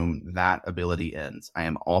classroom, that ability ends. I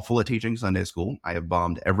am awful at teaching Sunday school. I have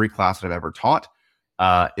bombed every class that I've ever taught.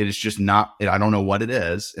 It is just not, I don't know what it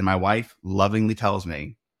is. And my wife lovingly tells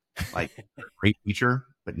me, like, great teacher,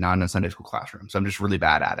 but not in a Sunday school classroom. So I'm just really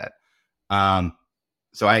bad at it.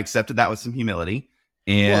 So I accepted that with some humility.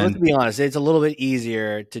 Well, let's And be honest. It's a little bit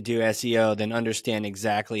easier to do SEO than understand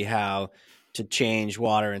exactly how to change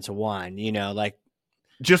water into wine. Like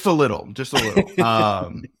just a little.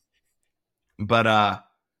 But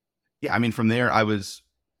yeah, I mean, from there, I was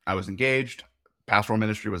engaged. Pastoral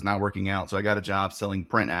ministry was not working out, so I got a job selling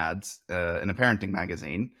print ads in a parenting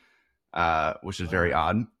magazine, which is very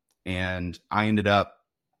odd. And I ended up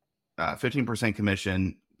 15%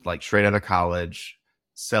 commission, like straight out of college,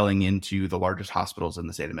 selling into the largest hospitals in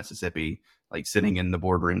the state of Mississippi, like sitting in the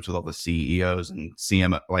boardrooms with all the CEOs and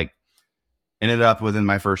CM. Like, ended up within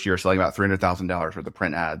my first year selling about $300,000 worth of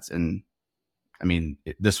print ads. And I mean,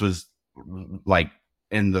 this was like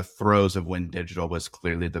in the throes of when digital was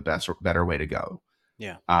clearly the better way to go.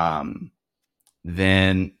 Yeah.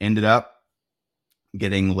 Then ended up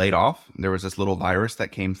getting laid off. There was this little virus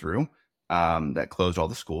that came through that closed all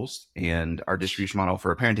the schools, and our distribution model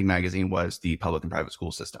for a parenting magazine was the public and private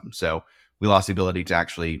school system. So we lost the ability to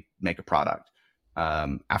actually make a product.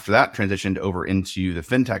 After that, transitioned over into the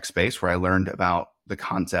fintech space, where I learned about the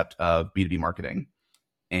concept of B2B marketing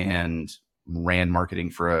and ran marketing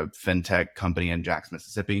for a fintech company in Jackson,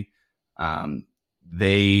 Mississippi.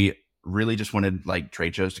 They really just wanted like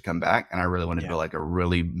trade shows to come back, and I really wanted to build like a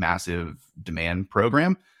really massive demand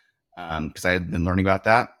program because I had been learning about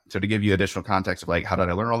that. So to give you additional context of like how did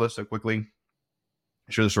I learn all this so quickly,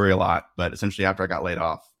 I share the story a lot, but essentially after I got laid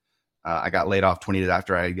off, 20 days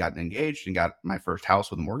after I got engaged and got my first house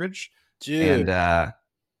with a mortgage. Dude. And I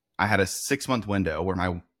had a 6-month window where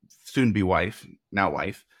my soon-to-be wife, now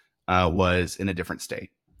wife, was in a different state.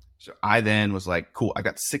 So I then was like, cool, I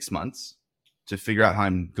got 6 months to figure out how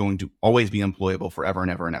I'm going to always be employable forever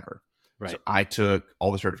and ever and ever. Right. So I took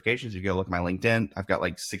all the certifications. If you go look at my LinkedIn, I've got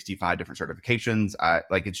like 65 different certifications.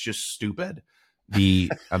 It's just stupid.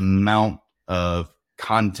 The amount of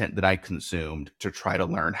content that I consumed to try to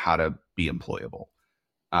learn how to be employable.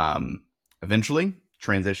 Eventually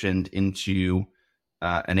transitioned into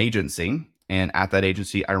an agency. And at that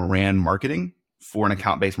agency, I ran marketing for an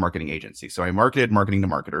account-based marketing agency. So I marketed marketing to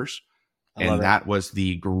marketers. And that was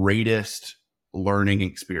the greatest learning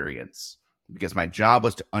experience because my job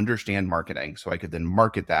was to understand marketing so I could then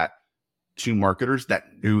market that to marketers that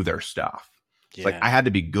knew their stuff. Yeah. Like I had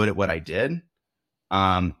to be good at what I did.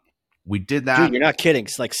 We did that. Dude, you're not kidding.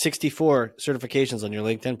 It's like 64 certifications on your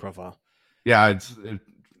LinkedIn profile. Yeah,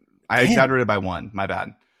 I exaggerated by one. My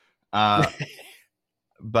bad.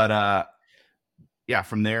 But yeah,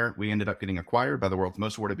 from there, we ended up getting acquired by the world's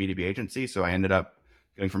most awarded B2B agency. So I ended up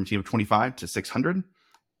going from a team of 25 to 600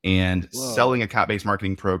 and selling account-based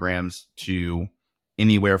marketing programs to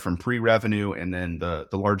anywhere from pre-revenue. And then the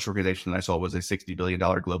largest organization that I sold was a $60 billion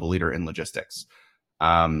global leader in logistics.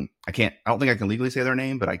 I don't think I can legally say their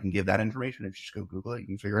name, but I can give that information. If you just go Google it, you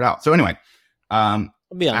can figure it out. So anyway, I'll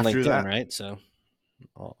be on LinkedIn, right? So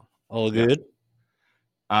all good.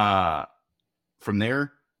 From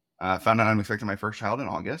there, found out I'm expecting my first child in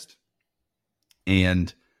August.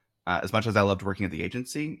 And as much as I loved working at the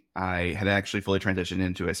agency, I had actually fully transitioned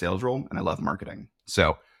into a sales role, and I love marketing.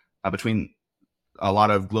 So between a lot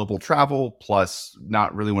of global travel plus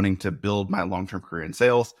not really wanting to build my long-term career in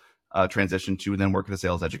sales, transitioned to then work at a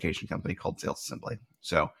sales education company called Sales Assembly.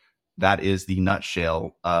 So that is the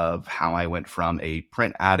nutshell of how I went from a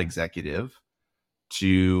print ad executive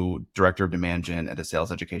to director of demand gen at a sales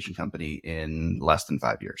education company in less than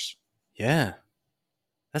 5 years. Yeah.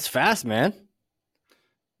 That's fast, man.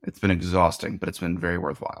 It's been exhausting, but it's been very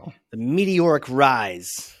worthwhile. The meteoric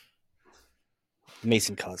rise.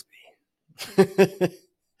 Mason Cosby.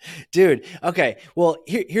 Dude, okay. Well,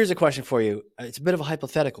 here's a question for you. It's a bit of a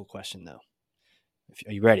hypothetical question, though.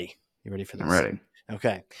 Are you ready? You ready for this? I'm ready.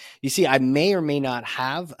 Okay. You see, I may or may not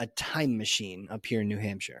have a time machine up here in New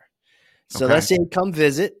Hampshire. So let's Okay. say come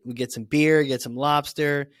visit. We get some beer, get some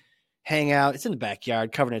lobster, hang out. It's in the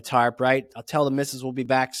backyard, covered in a tarp, right? I'll tell the missus we'll be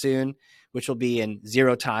back soon, which will be in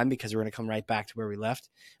zero time because we're going to come right back to where we left,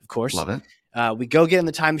 of course. Love it. We go get in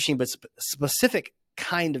the time machine, but specific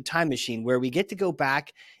kind of time machine where we get to go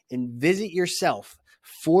back and visit yourself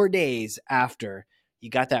 4 days after you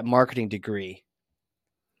got that marketing degree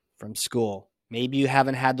from school. Maybe you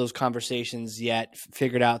haven't had those conversations yet,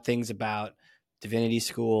 figured out things about divinity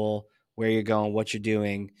school, where you're going, what you're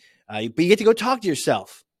doing. But you get to go talk to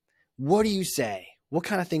yourself. What do you say? What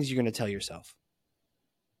kind of things are you going to tell yourself?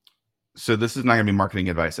 So this is not going to be marketing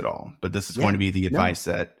advice at all, but this is going to be the No. advice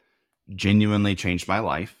that genuinely changed my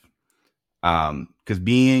life. Because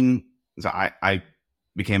I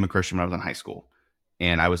became a Christian when I was in high school,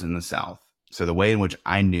 and I was in the South. So the way in which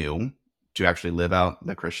I knew to actually live out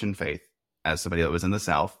the Christian faith as somebody that was in the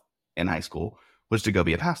South in high school was to go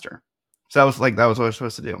be a pastor. So I was like, that was what I was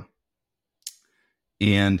supposed to do.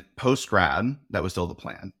 And post grad, that was still the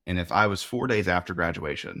plan. And if I was 4 days after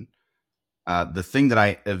graduation, the thing that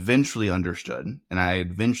I eventually understood, and I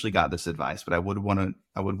eventually got this advice, but I would want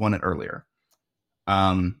it earlier,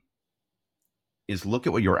 is look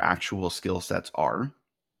at what your actual skill sets are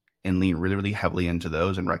and lean really, really heavily into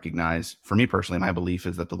those and recognize, for me personally, my belief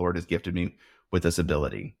is that the Lord has gifted me with this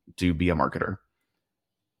ability to be a marketer.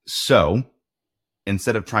 So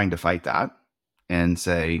instead of trying to fight that and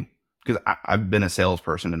say, because I've been a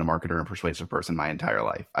salesperson and a marketer and persuasive person my entire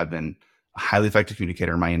life. I've been a highly effective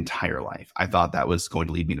communicator my entire life. I thought that was going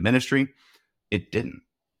to lead me to ministry. It didn't.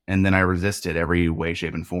 And then I resisted every way,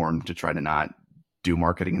 shape, and form to try to not do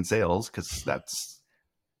marketing and sales because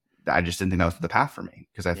I just didn't think that was the path for me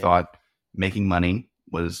because I thought making money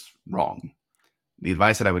was wrong. The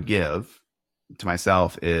advice that I would give to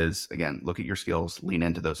myself is, again, look at your skills, lean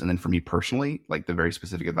into those. And then for me personally, like the very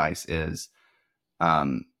specific advice is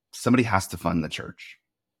somebody has to fund the church.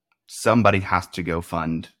 Somebody has to go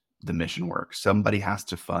fund the mission work. Somebody has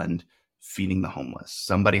to fund feeding the homeless.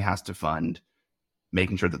 Somebody has to fund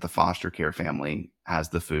making sure that the foster care family has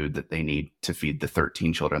the food that they need to feed the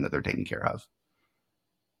 13 children that they're taking care of.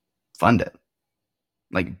 Fund it.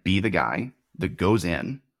 Like, be the guy that goes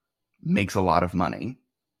in, makes a lot of money,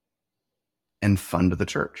 and fund the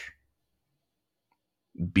church.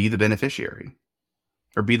 Be the beneficiary.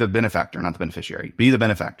 Or be the benefactor, not the beneficiary. Be the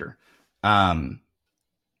benefactor. And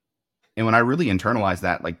when I really internalized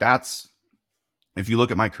that, like that's, if you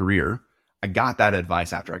look at my career, I got that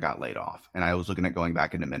advice after I got laid off. And I was looking at going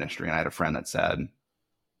back into ministry. And I had a friend that said,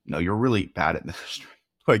 no, you're really bad at ministry.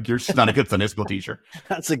 Like, you're just not a good Sunday school teacher.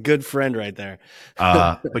 That's a good friend right there.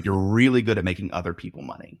 But you're really good at making other people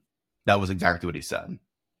money. That was exactly what he said.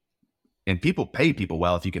 And people pay people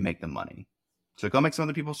well if you can make them money. So go make some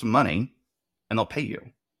other people some money and they'll pay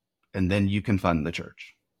you. And then you can fund the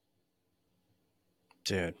church.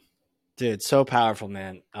 Dude, so powerful,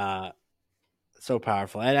 man. So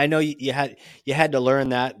powerful. And I know you had to learn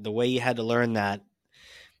that the way you had to learn that.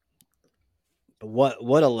 But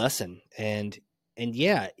what a lesson. And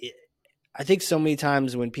yeah, I think so many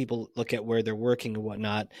times when people look at where they're working and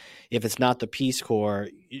whatnot, if it's not the Peace Corps,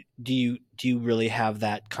 do you really have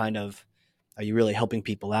that kind of, are you really helping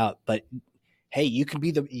people out? But hey, you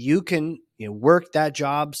can work that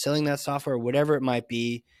job, selling that software, whatever it might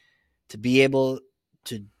be, to be able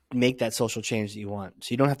to make that social change that you want.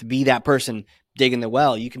 So you don't have to be that person digging the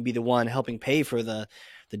well. You can be the one helping pay for the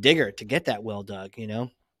digger to get that well dug,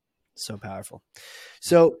 So powerful.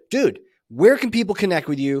 So, dude, where can people connect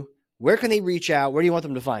with you? Where can they reach out? Where do you want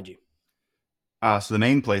them to find you? So the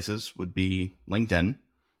main places would be LinkedIn.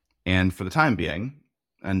 And for the time being,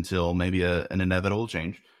 until maybe an inevitable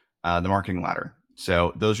change, the Marketing Ladder.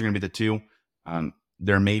 So those are going to be the two.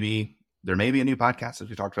 There may be a new podcast, as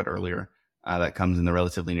we talked about earlier, that comes in the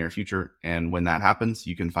relatively near future. And when that happens,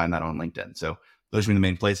 you can find that on LinkedIn. So those are the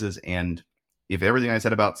main places. And if everything I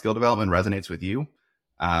said about skill development resonates with you,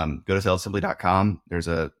 go to salesassembly.com. There's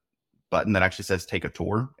a button that actually says take a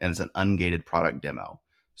tour, and it's an ungated product demo.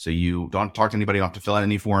 So you don't talk to anybody, you don't have to fill out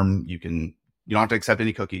any form. You don't have to accept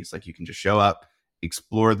any cookies. Like, you can just show up,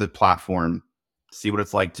 explore the platform, see what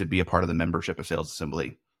it's like to be a part of the membership of Sales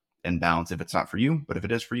Assembly, and bounce if it's not for you. But if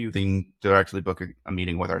it is for you, then to actually book a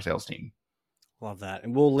meeting with our sales team. Love that.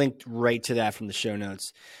 And we'll link right to that from the show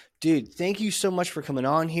notes. Dude, thank you so much for coming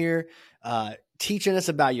on here, teaching us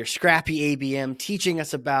about your scrappy ABM, teaching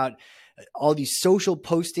us about all these social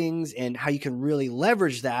postings and how you can really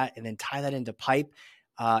leverage that and then tie that into pipe.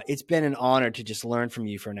 It's been an honor to just learn from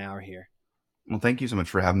you for an hour here. Well, thank you so much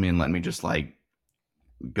for having me and letting me just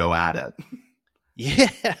go at it.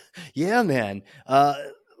 Yeah, man.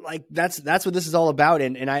 like that's what this is all about.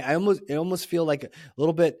 And I almost feel like a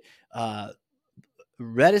little bit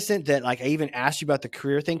reticent that like I even asked you about the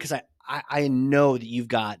career thing, because I know that you've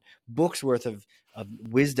got books worth of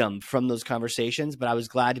wisdom from those conversations, but I was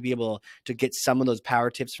glad to be able to get some of those power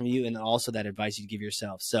tips from you and also that advice you give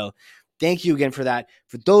yourself. So thank you again for that.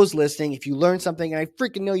 For those listening, if you learned something, and I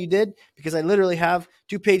freaking know you did, because I literally have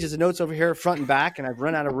 2 pages of notes over here, front and back, and I've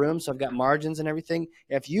run out of room, so I've got margins and everything.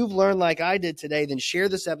 If you've learned like I did today, then share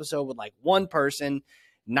this episode with like one person,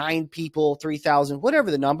 9 people, 3,000,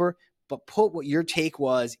 whatever the number, but put what your take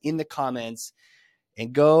was in the comments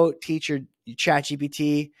and go teach your chat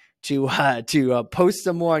GPT to post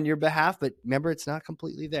some more on your behalf. But remember, it's not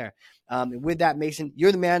completely there. And with that, Mason,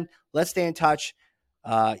 you're the man. Let's stay in touch.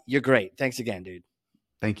 You're great. Thanks again, dude.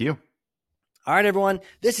 Thank you. All right, everyone.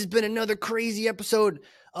 This has been another crazy episode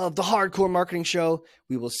of the Hardcore Marketing Show.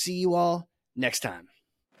 We will see you all next time.